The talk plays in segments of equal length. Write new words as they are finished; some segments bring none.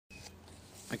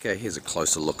Okay, here's a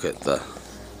closer look at the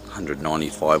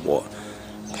 195 watt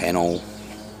panel.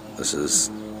 This is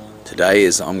today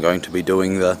as I'm going to be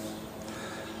doing the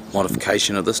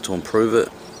modification of this to improve it.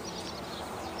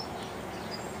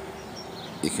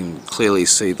 You can clearly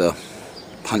see the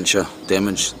puncher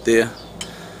damage there.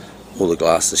 All the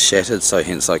glass is shattered, so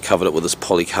hence I covered it with this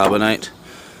polycarbonate,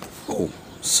 all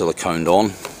siliconed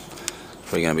on.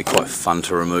 Probably going to be quite fun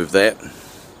to remove that.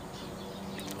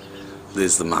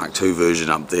 There's the Mark II version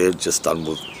up there, just done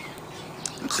with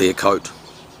clear coat.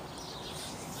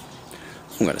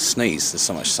 I'm going to sneeze, there's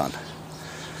so much sun.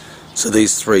 So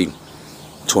these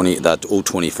they're all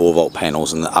 24 volt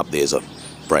panels, and up there's a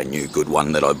brand new good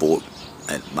one that I bought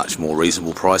at much more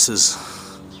reasonable prices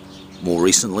more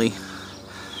recently.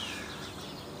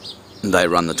 And they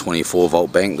run the 24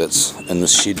 volt bank that's in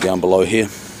this shed down below here.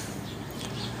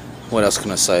 What else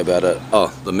can I say about it?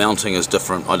 Oh, the mounting is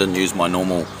different. I didn't use my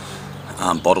normal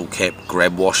bottle cap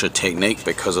grab washer technique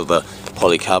because of the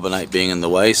polycarbonate being in the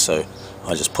way, so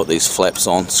I just put these flaps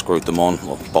on, screwed them on,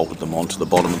 or bolted them onto the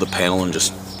bottom of the panel, and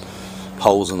just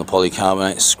holes in the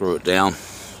polycarbonate, screw it down.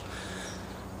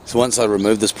 So once I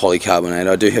remove this polycarbonate,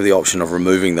 I do have the option of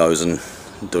removing those and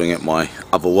doing it my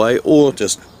other way, or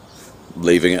just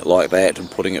leaving it like that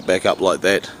and putting it back up like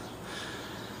that.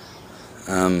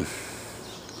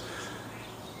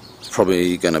 It's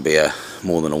probably going to be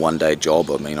more than a one-day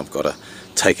job. I mean, I've got to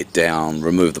take it down,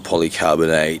 remove the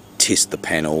polycarbonate, test the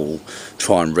panel,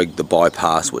 try and rig the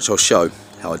bypass, which I'll show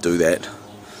how I do that.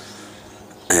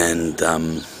 And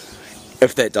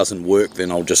if that doesn't work,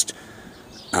 then I'll just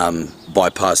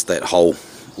bypass that whole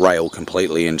rail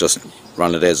completely and just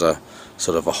run it as a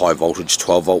sort of a high voltage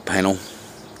 12 volt panel,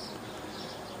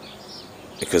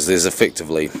 because there's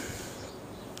effectively,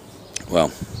 well,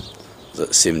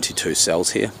 72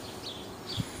 cells here,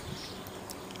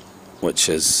 which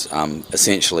is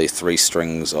essentially 3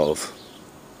 strings of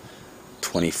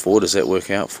 24. Does that work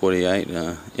out? 48?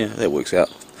 Yeah, that works out.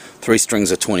 3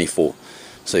 strings of 24.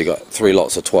 So you got 3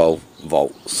 lots of 12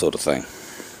 volt sort of thing.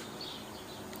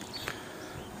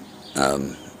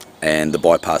 And the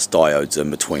bypass diodes in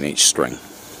between each string.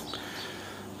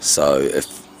 So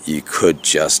if you could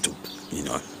just, you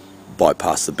know,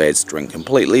 bypass the bad string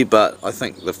completely, but I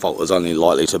think the fault is only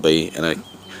likely to be in a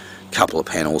couple of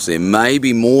panels. There may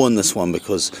be more in this one,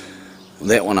 because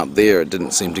that one up there, it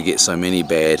didn't seem to get so many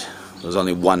bad. There was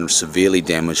only one severely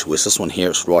damaged, whereas this one here,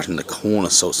 it's right in the corner,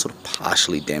 so it's sort of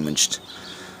partially damaged,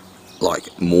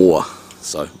 like more.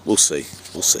 So we'll see,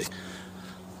 we'll see.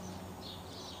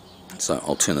 So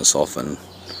I'll turn this off and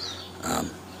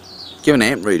give an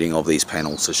amp reading of these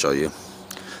panels to show you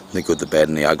the good, the bad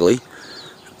and the ugly,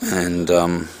 and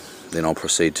then I'll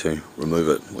proceed to remove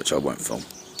it, which I won't film.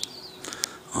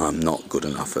 I'm not good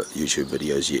enough at YouTube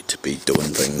videos yet to be doing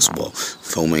things while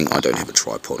filming. I don't have a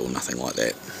tripod or nothing like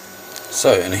that.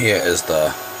 So in here is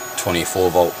the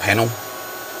 24 volt panel,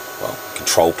 well,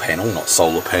 control panel, not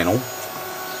solar panel.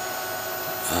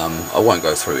 I won't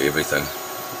go through everything.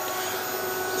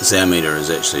 This ammeter is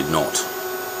actually not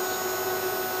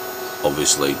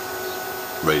obviously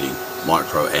reading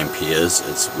microamperes,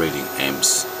 it's reading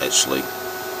amps actually.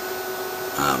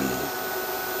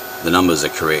 The numbers are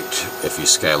correct if you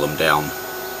scale them down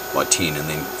by 10 and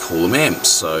then call them amps,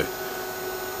 so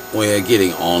we're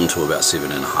getting on to about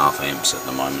 7.5 amps at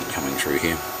the moment coming through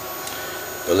here.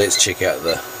 But let's check out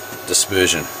the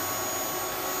dispersion.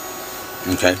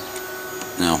 Okay,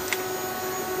 now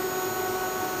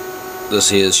this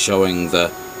here is showing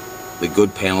the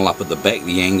good panel up at the back,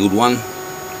 the angled one.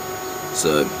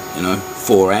 So, you know,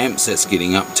 4 amps, that's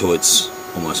getting up to its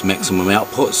almost maximum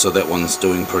output, so that one's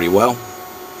doing pretty well.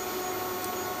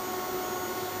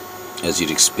 As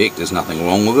you'd expect, there's nothing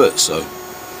wrong with it. So,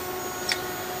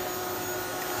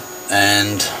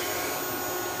 and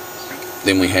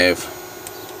then we have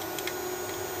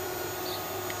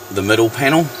the middle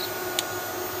panel.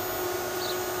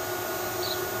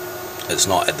 It's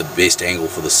not at the best angle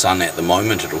for the sun at the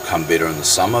moment, it'll come better in the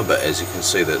summer, but as you can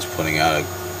see, that's putting out a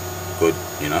good,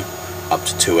 you know, up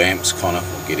to 2 amps, kind of,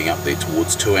 or getting up there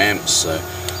towards 2 amps, so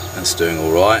that's doing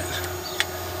alright.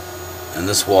 And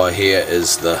this wire here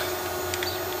is the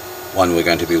one we're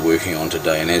going to be working on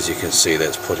today, and as you can see,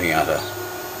 that's putting out a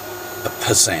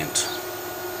percent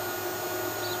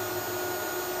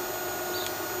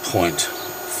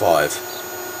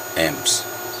 0.5 amps,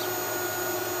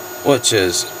 which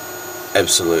is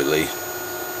absolutely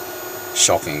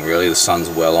shocking really. The sun's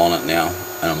well on it now,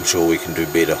 and I'm sure we can do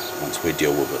better once we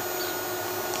deal with it.